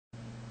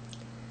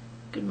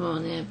Good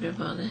morning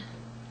everybody,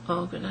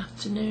 or good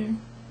afternoon,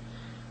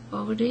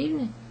 or good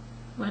evening,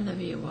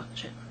 whenever you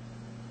watch it.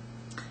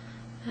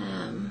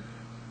 I'm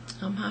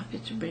happy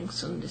to bring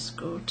Sunday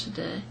School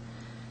today.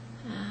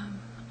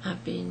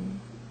 I've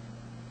been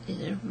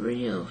in a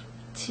real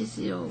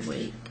tizzy all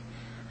week.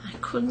 I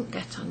couldn't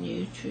get on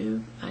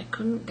YouTube. I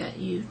couldn't get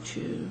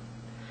YouTube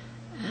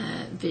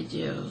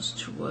videos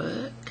to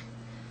work.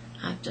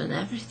 I've done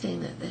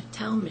everything that they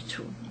tell me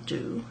to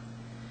do,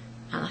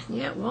 and I can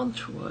get one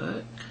to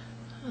work,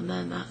 and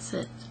then that's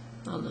it.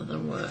 None of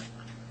them work.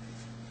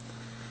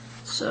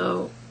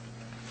 So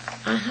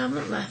I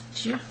haven't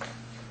left you.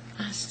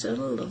 I still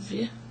love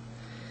you,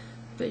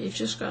 but you've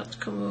just got to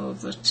come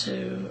over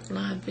to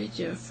live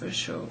video for a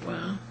short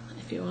while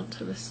if you want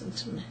to listen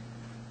to me.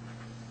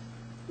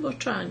 We'll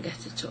try and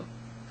get it up,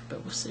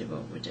 but we'll see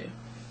what we do.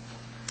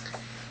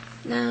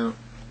 Now,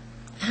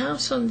 how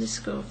Sunday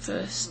School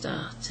first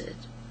started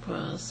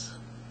was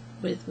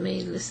with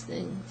me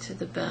listening to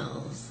the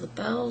bells. The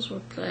bells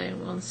were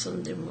playing one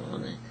Sunday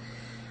morning,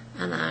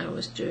 and I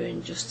was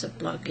doing just a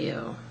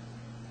bloggio,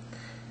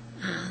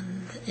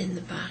 and in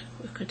the back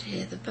we could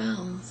hear the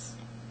bells,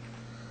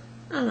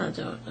 and I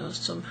don't know,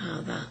 somehow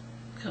that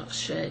got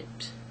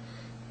shaped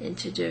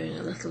into doing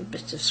a little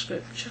bit of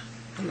scripture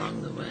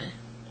along the way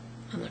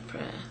and a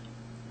prayer.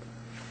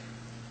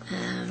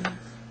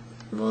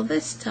 Well,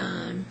 this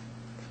time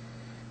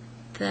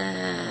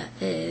there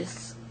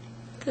is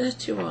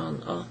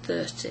 31 or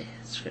 30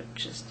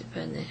 scriptures,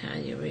 depending how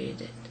you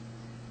read it.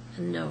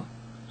 And no,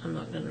 I'm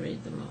not going to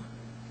read them all.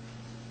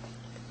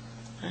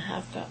 I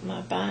have got my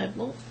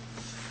Bible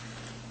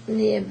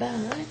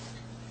nearby,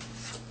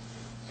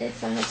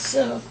 if I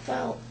so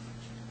felt.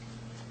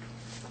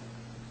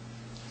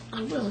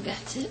 I will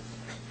get it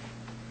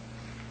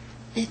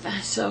if I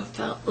so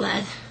felt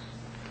led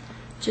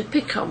to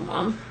pick on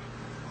one.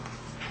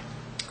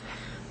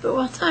 But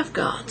what I've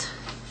got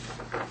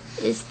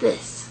is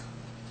this,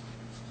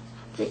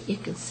 that you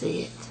can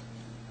see it.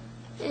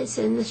 It's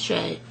in the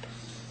shape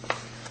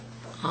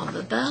of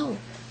a bell.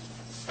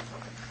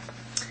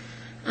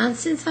 And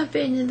since I've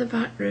been in the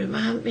back room,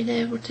 I haven't been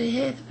able to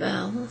hear the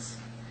bells.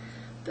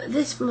 But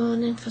this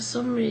morning, for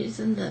some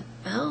reason, the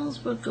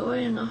bells were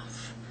going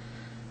off.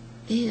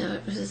 You know,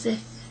 it was as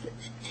if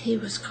he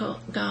was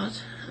God,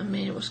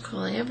 was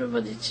calling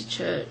everybody to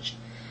church.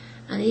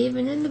 And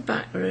even in the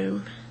back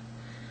room,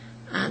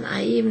 and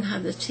I even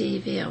had the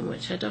TV on,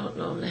 which I don't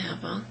normally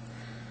have on,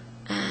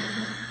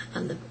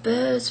 and the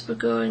birds were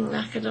going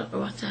like I don't know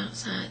what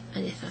outside,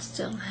 and yet I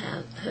still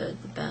heard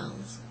the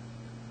bells.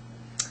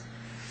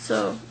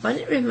 So when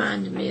it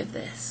reminded me of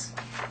this,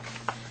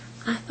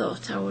 I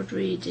thought I would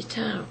read it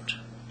out.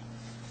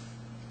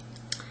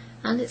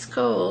 And it's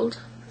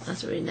called,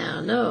 as we now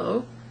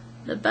know,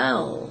 the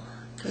bell,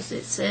 because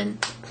it's in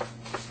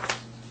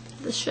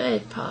the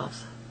shape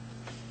of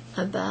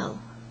a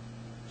bell.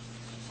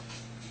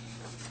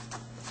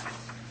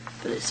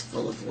 But it's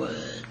full of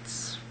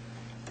words.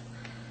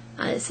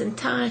 And it's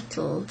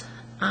entitled,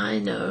 I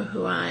Know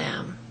Who I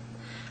Am.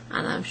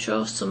 And I'm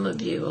sure some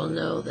of you will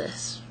know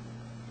this.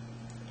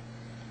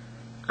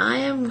 I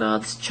am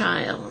God's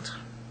child.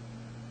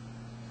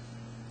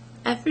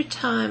 Every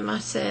time I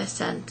say a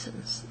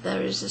sentence,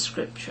 there is a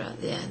scripture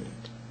at the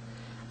end.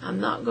 I'm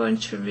not going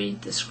to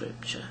read the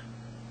scripture,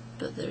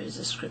 but there is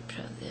a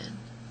scripture at the end.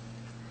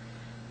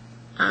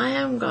 I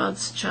am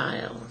God's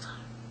child.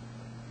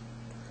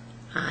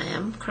 I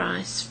am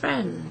Christ's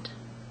friend.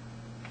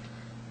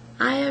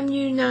 I am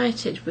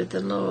united with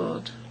the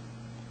Lord.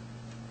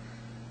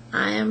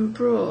 I am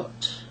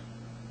bought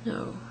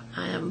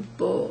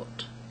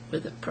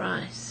with a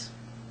price.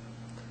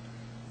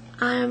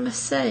 I am a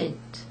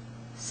saint,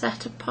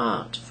 set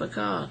apart for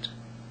God.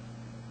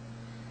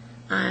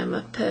 I am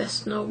a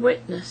personal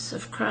witness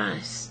of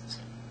Christ.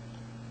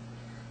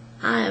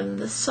 I am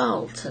the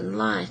salt and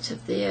light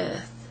of the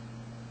earth.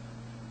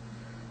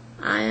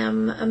 I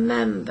am a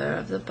member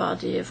of the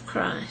body of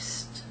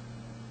Christ.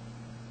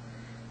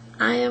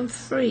 I am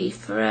free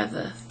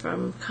forever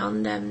from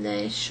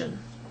condemnation.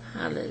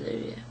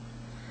 Hallelujah.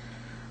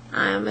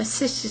 I am a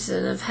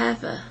citizen of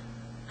heaven.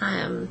 I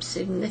am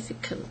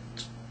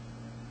significant.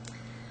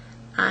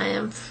 I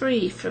am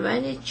free from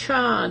any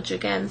charge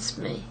against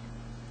me.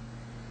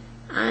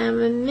 I am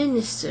a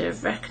minister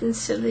of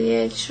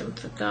reconciliation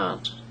for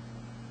God.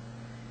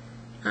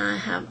 I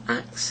have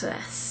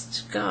access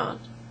to God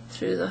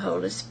through the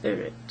Holy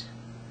Spirit.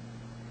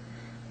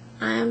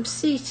 I am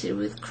seated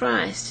with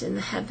Christ in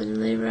the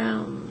heavenly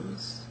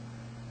realms.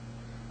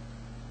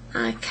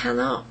 I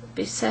cannot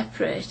be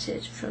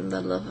separated from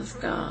the love of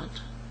God.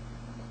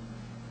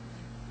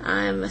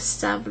 I am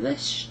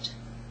established,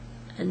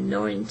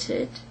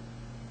 anointed,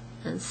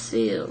 and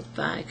sealed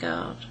by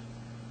God.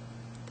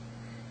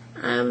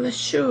 I am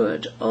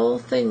assured all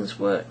things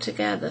work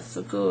together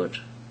for good.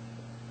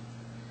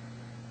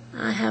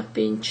 I have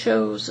been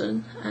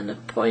chosen and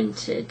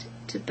appointed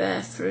to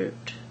bear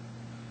fruit.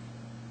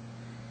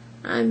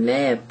 I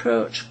may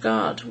approach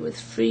God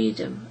with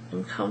freedom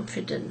and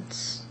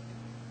confidence.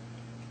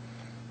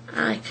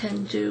 I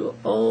can do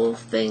all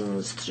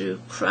things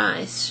through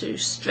Christ who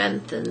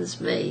strengthens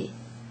me.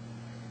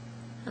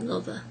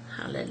 Another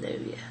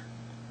hallelujah.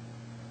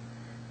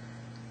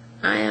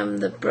 I am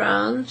the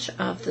branch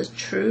of the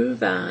true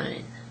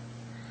vine,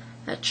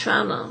 a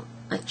channel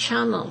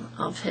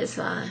of his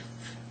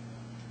life.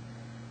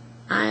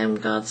 I am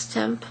God's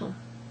temple.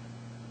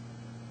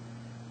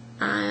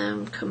 I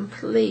am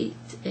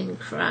complete in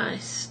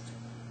Christ.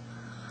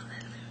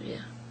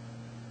 Hallelujah.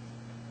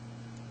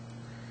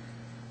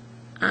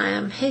 I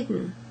am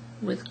hidden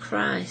with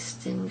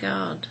Christ in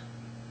God.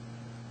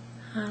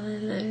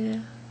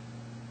 Hallelujah.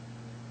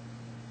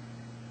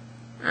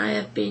 I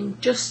have been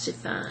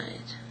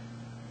justified.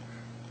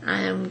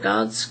 I am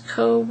God's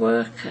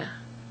co-worker.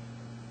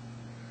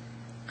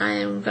 I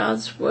am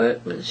God's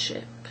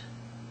workmanship.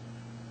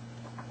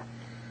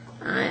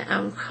 I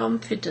am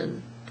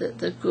confident that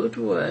the good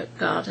work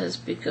God has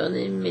begun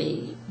in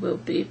me will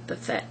be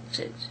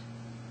perfected.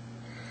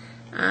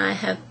 I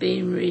have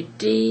been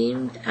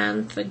redeemed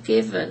and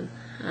forgiven.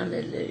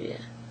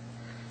 Hallelujah.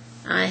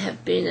 I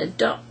have been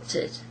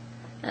adopted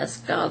as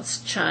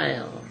God's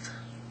child.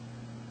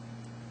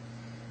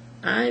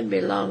 I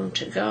belong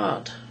to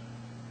God.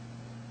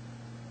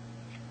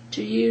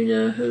 Do you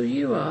know who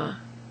you are?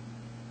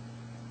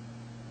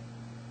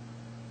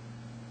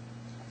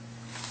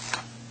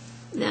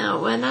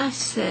 Now, when I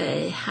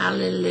say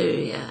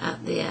hallelujah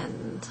at the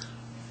end,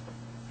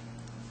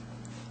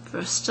 for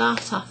a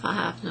start off, I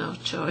have no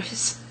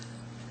choice.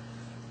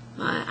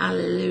 My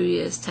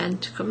hallelujahs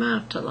tend to come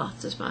out a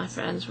lot, as my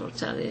friends will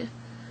tell you.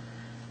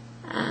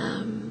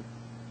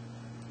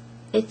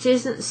 It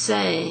isn't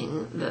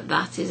saying that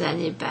that is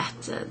any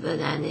better than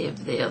any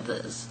of the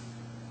others.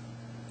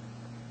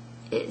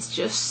 It's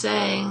just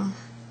saying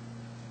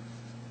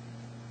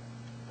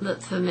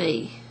that for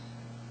me,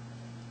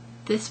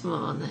 this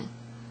morning,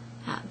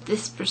 at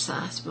this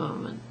precise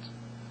moment,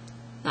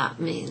 that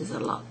means a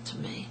lot to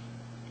me.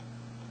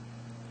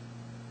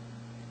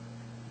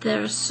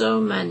 There are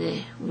so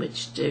many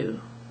which do,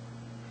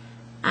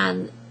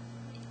 and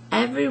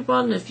every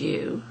one of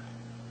you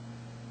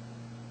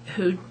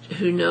who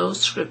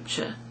knows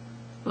Scripture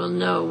will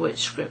know which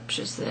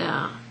Scriptures they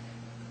are.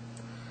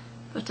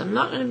 But I'm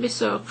not going to be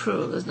so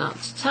cruel as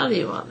not to tell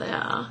you what they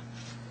are.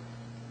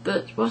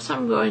 But what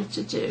I'm going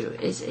to do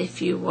is,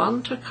 if you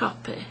want a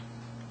copy,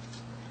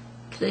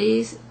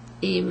 please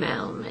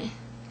email me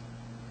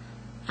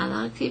and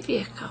I'll give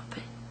you a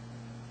copy.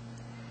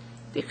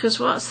 Because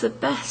what's the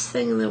best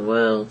thing in the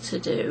world to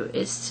do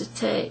is to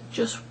take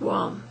just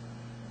one.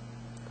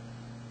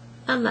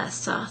 And let's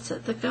start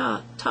at the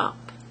top.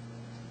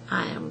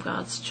 I am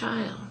God's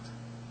child.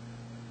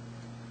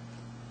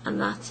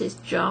 And that is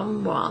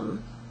John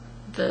 1,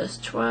 verse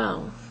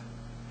 12.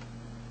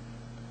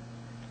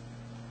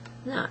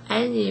 Now,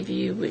 any of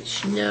you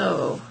which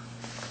know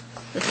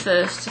the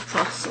first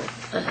apostle,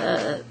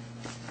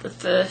 the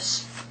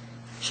first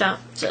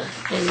chapter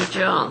in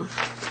John,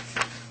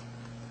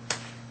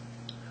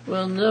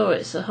 will know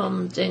it's a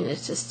humdinger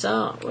to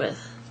start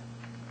with.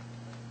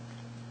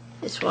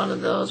 It's one of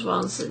those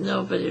ones that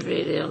nobody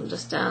really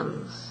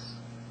understands.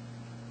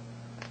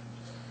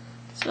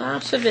 So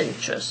out of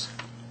interest,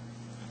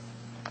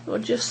 we'll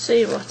just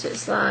see what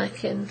it's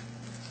like in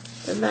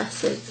the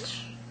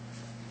Message.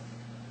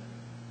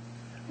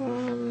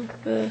 1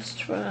 verse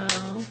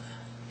 12.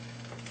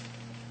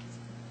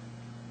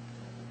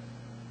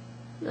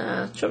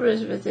 Now, the trouble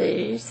is with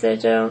these, they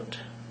don't...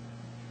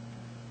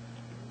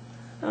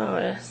 Oh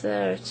yes,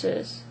 there it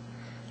is.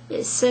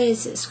 It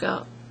says it's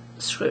got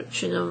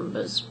scripture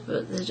numbers,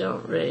 but they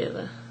don't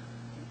really.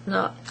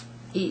 Not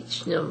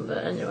each number,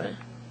 anyway.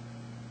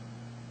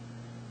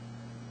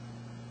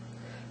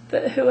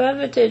 But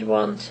whoever did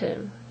want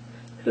him,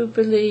 who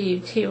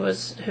believed he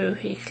was who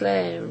he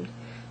claimed,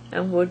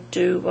 and would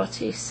do what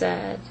he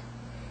said,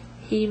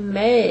 he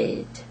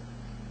made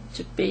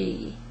to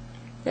be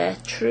their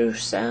true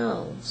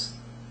selves,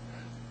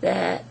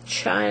 their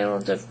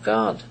child of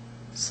God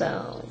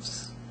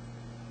selves.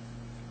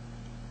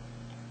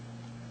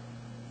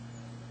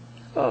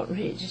 I won't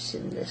read it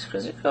in this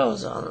because it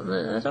goes on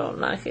and I don't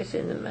like it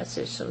in the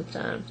Message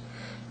sometimes.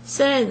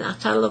 Saying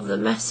that, I love the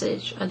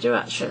Message. I do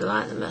actually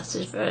like the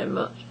Message very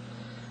much.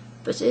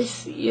 But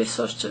if you're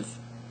sort of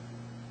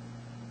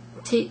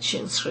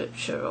teaching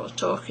Scripture or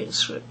talking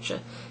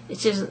Scripture,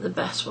 it isn't the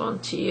best one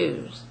to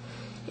use.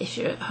 If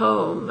you're at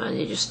home and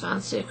you just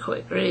fancy a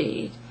quick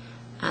read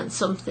and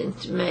something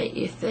to make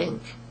you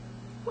think,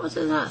 what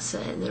does that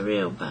say in the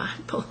real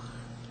Bible?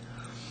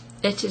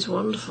 It is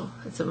wonderful.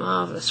 It's a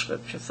marvellous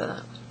Scripture for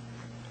that.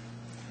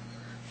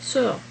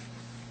 So,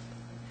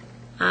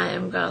 I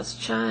am God's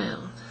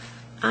child.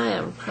 I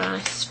am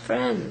Christ's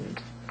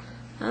friend.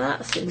 Now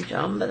that's in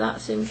John, but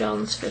that's in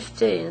John's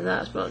 15, and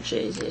that's much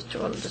easier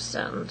to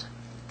understand.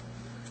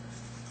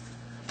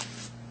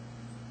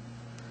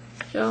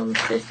 John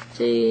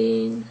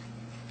 15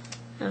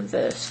 and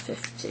verse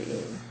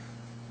 15.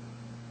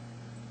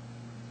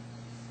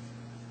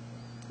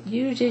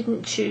 You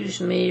didn't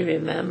choose me,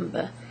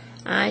 remember.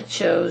 I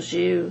chose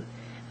you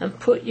and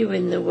put you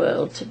in the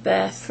world to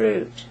bear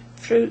fruit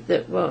fruit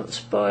that won't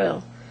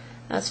spoil.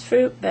 As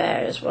fruit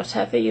bearers,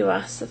 whatever you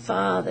ask the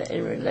Father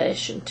in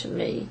relation to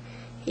me,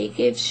 he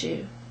gives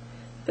you.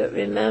 But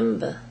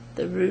remember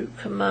the root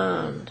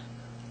command,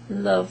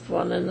 love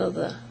one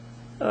another.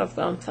 Oh, I've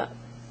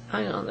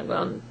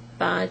gone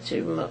by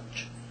too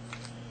much.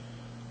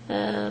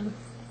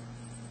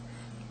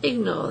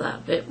 Ignore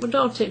that bit. Well,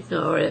 don't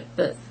ignore it,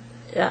 but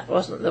that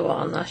wasn't the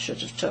one I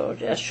should have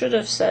told you. I should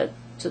have said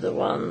to the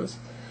ones,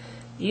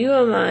 you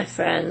are my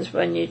friends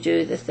when you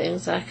do the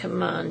things I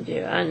command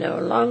you. I no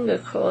longer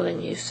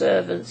calling you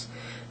servants,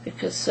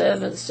 because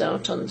servants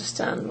don't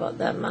understand what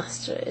their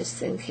master is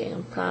thinking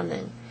and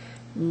planning.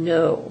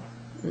 No,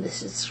 and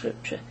this is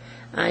scripture,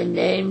 I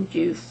named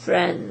you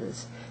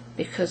friends,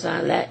 because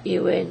I let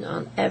you in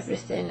on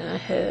everything I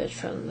heard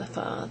from the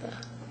Father.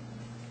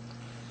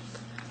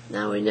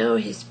 Now we know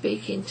he's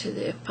speaking to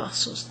the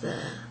apostles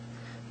there,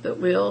 but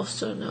we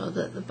also know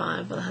that the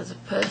Bible has a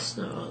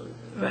personal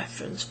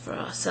reference for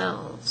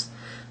ourselves,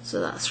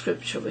 so that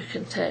scripture we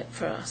can take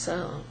for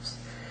ourselves.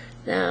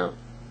 Now,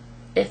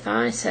 if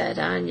I said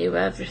I knew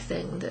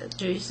everything that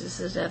Jesus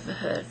had ever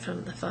heard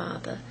from the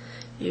Father,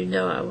 you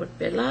know I would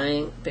be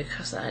lying,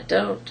 because I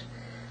don't,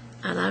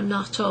 and I'm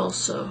not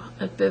also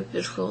a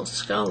biblical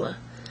scholar.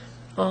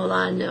 All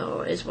I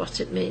know is what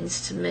it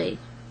means to me.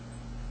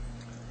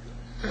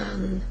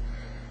 And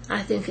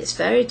I think it's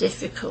very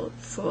difficult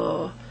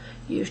for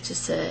you to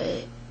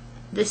say,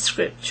 this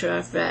scripture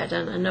I've read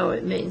and I know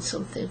it means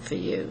something for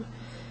you,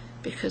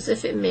 because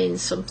if it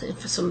means something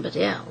for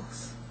somebody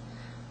else,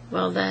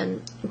 well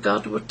then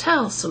God would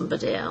tell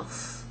somebody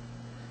else.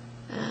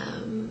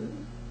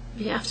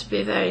 You have to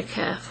be very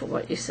careful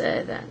what you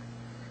say then.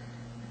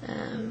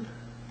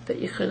 But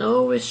you can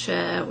always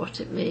share what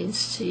it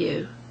means to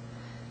you,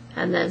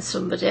 and then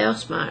somebody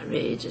else might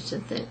read it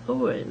and think,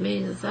 oh, it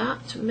means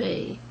that to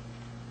me.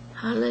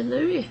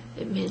 Hallelujah,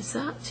 it means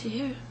that to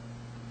you.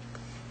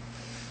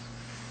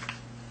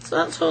 So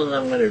that's all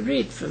I'm going to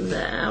read from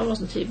there. I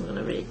wasn't even going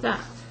to read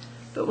that.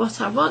 But what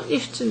I want you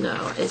to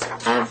know is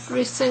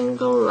every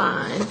single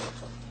line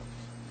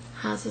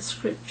has a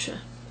scripture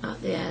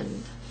at the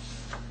end.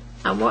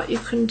 And what you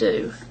can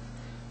do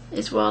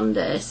is one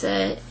day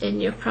say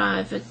in your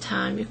private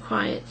time, your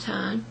quiet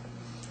time,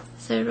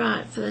 say,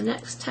 right, for the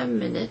next 10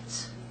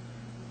 minutes,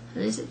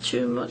 and is it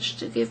too much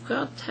to give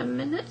God 10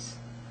 minutes?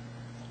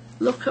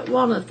 Look at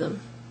one of them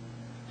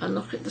and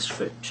look at the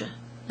scripture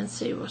and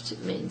see what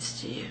it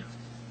means to you.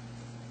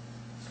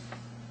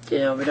 You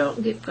know, we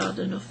don't give God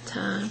enough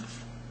time.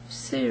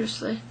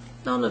 Seriously,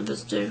 none of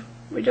us do.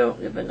 We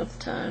don't give enough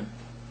time.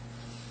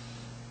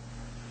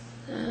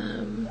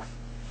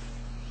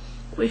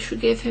 We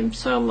should give him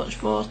so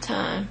much more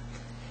time.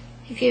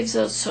 He gives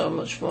us so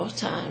much more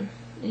time,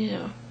 you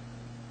know,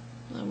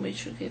 and we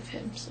should give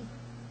him some.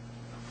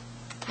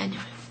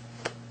 Anyway,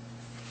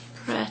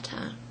 prayer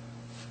time.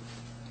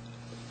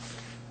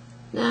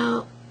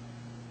 Now,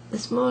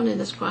 this morning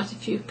there's quite a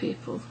few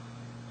people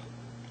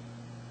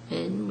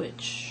in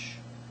which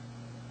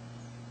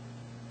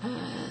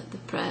the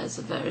prayers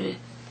are very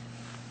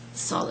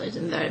solid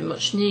and very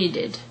much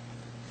needed.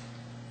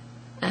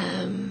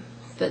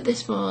 But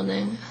this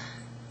morning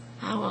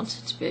I want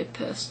it to be a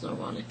personal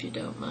one, if you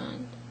don't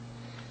mind.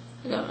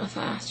 I don't know if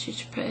I asked you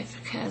to pray for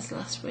Kez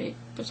last week,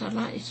 but I'd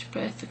like you to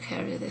pray for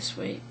Kerry this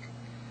week.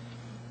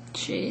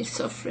 She's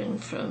suffering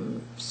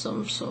from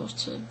some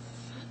sort of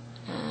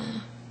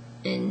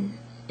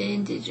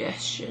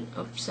indigestion,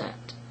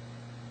 upset,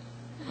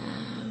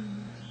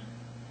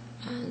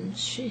 and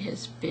she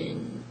has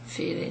been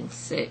feeling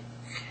sick,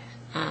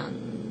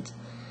 and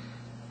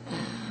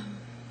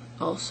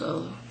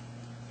also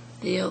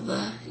the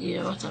other, you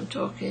know what I'm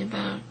talking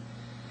about,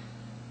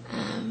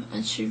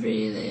 and she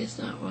really is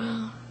not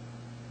well.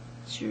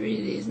 She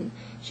really isn't.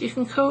 She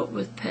can cope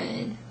with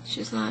pain.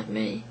 She's like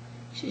me.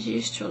 She's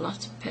used to a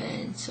lot of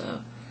pain,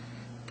 so,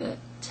 but,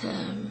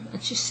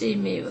 and she's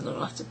seen me with a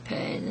lot of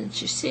pain, and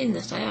she's seen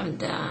that I haven't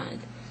died.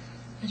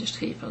 I just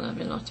keep on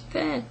having a lot of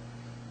pain.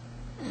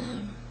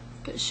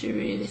 But she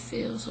really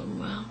feels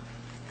unwell.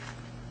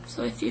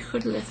 So if you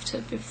could lift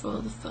her before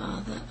the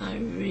Father, I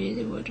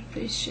really would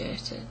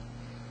appreciate it.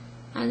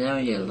 I know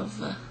you love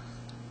her.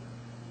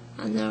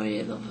 I know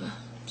you love her.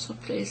 So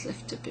please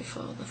lift her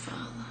before the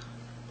Father.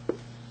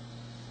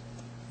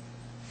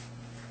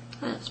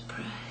 Let's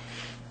pray.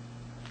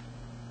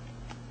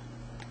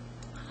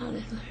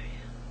 Hallelujah.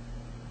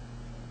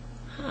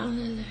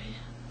 Hallelujah.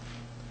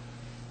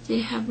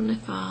 Dear Heavenly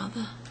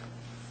Father,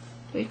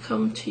 we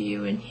come to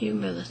you in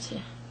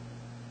humility,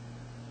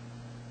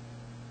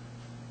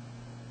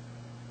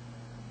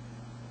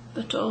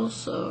 but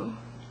also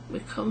we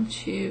come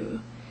to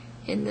you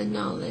in the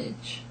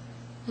knowledge,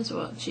 as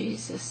what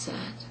Jesus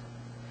said,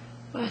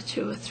 where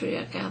 2 or 3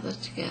 are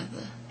gathered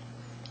together,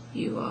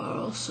 you are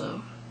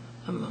also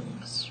among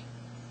us,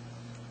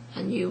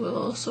 and you will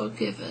also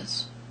give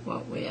us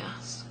what we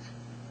ask.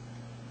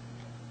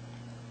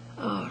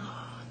 Oh Lord,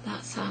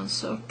 that sounds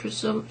so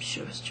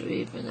presumptuous to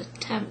even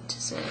attempt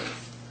to say it,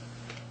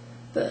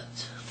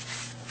 but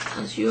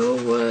as your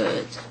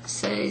word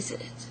says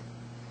it,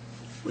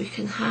 we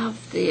can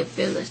have the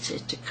ability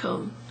to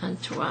come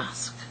and to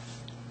ask.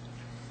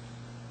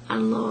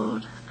 And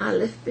Lord, I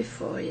lift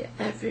before you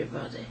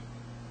everybody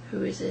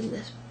who is in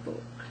this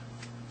book.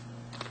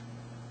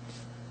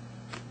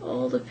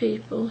 All the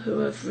people who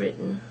have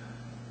written,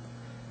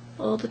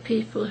 all the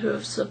people who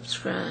have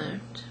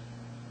subscribed,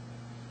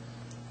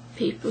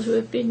 people who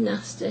have been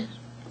nasty,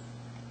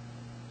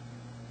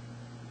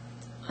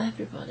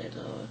 everybody,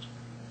 Lord,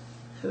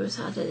 who has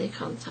had any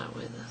contact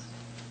with us.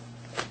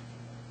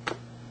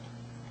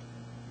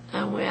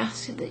 And we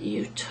ask you that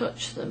you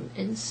touch them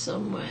in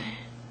some way.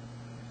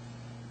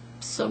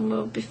 Some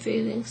will be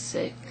feeling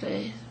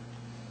sickly.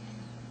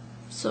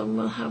 Some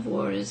will have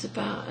worries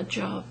about a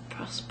job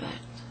prospect.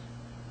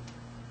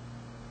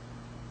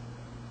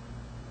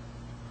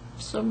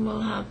 Some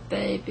will have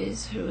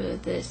babies who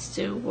they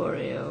still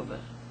worry over.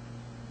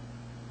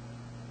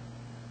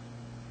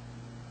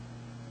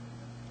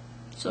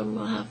 Some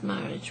will have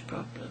marriage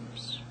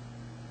problems.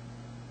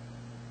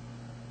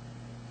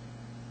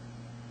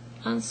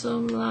 And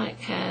some,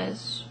 like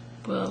hers,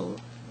 will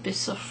be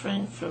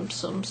suffering from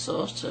some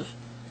sort of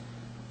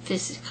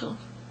physical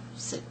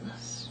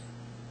sickness.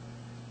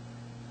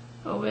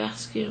 Oh, we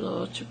ask you,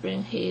 Lord, to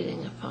bring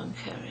healing upon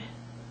Kerry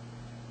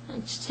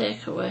and to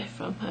take away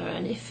from her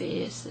any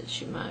fears that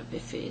she might be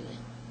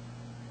feeling.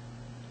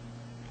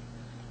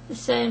 The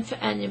same for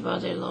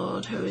anybody,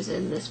 Lord, who is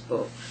in this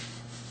book,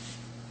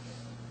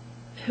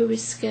 who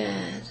is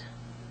scared,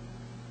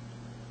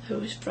 who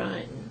is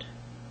frightened.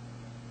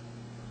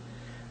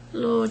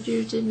 Lord,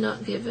 you did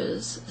not give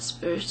us a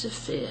spirit of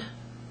fear,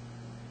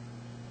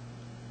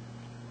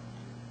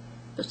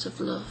 but of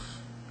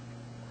love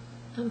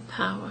and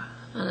power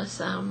and a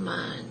sound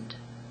mind.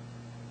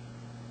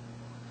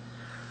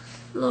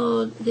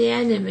 Lord, the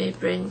enemy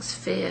brings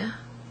fear.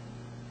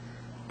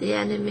 The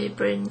enemy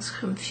brings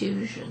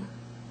confusion.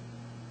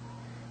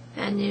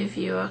 If any of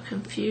you are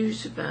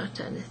confused about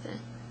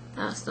anything,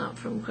 that's not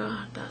from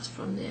God, that's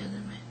from the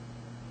enemy.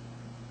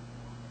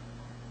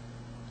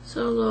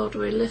 So, Lord,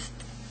 we lift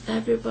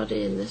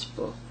everybody in this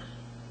book,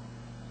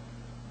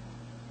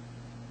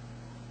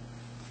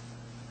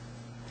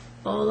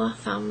 all our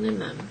family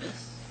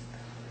members,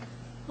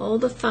 all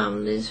the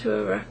families who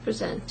are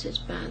represented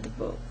by the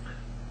book.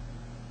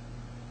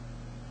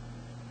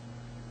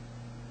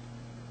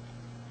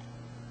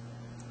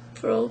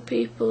 For all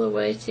people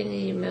awaiting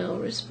email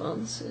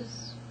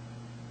responses.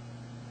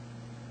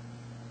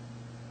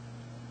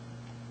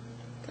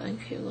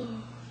 Thank you,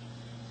 Lord.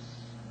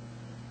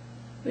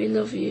 We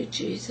love you,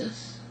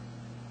 Jesus.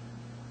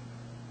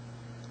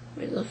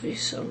 We love you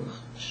so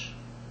much.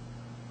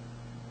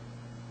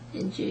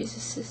 In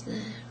Jesus'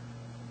 name.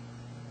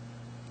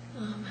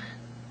 Amen.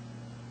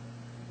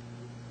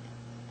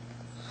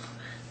 Amen.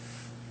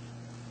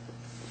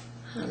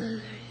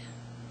 Hallelujah.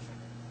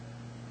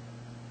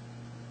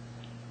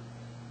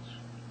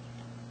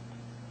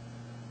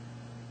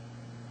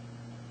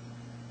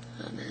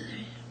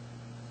 Hallelujah.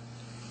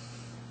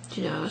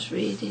 Do you know, I was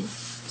reading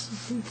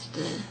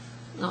something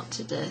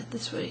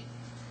this week,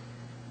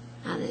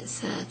 and it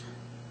said,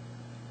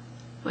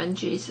 when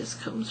Jesus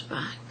comes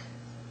back,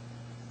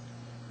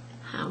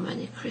 how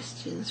many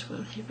Christians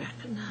will he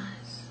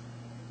recognize?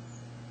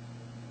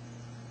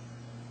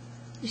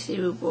 You see,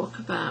 we walk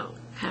about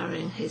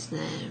carrying his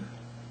name,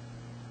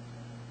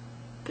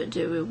 but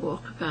do we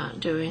walk about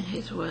doing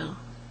his will?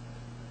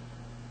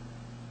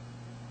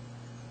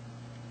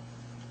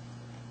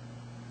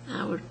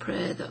 I would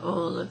pray that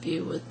all of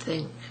you would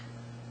think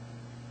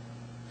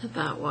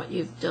about what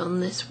you've done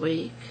this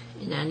week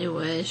in any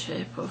way,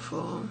 shape or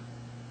form,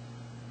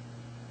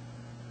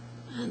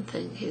 and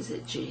think, is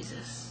it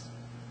Jesus?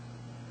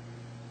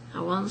 I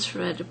once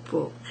read a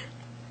book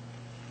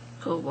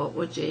called What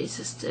Would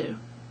Jesus Do?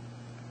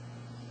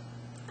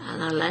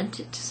 And I lent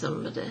it to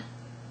somebody,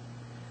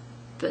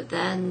 but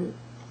then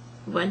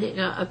when it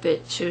got a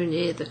bit too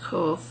near the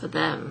core for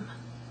them,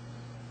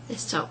 they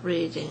stopped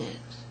reading it.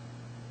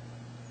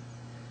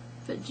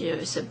 But you know,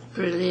 it's a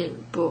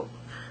brilliant book.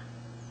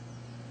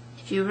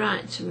 If you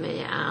write to me,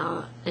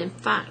 in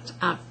fact,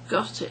 I've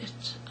got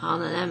it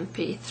on an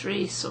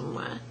MP3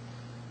 somewhere.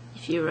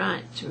 If you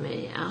write to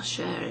me, I'll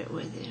share it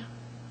with you.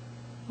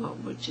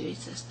 What would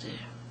Jesus do?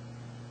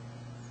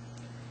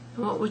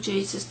 And what would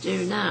Jesus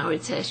do now?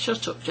 He'd say,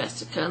 shut up,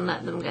 Jessica, and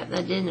let them get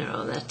their dinner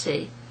or their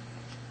tea.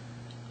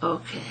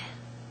 Okay.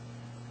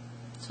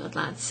 So I'd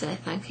like to say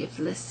thank you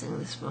for listening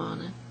this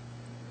morning.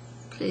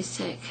 Please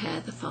take care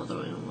the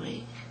following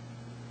week.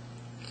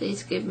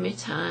 Please give me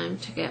time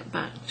to get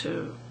back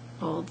to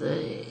all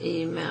the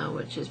email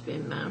which has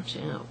been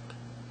mounting up.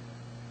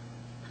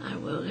 I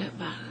will get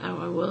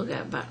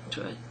back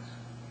to it.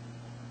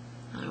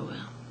 I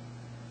will.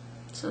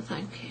 So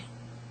thank you.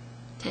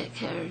 Take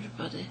care,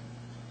 everybody.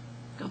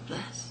 God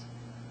bless.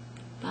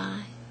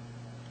 Bye.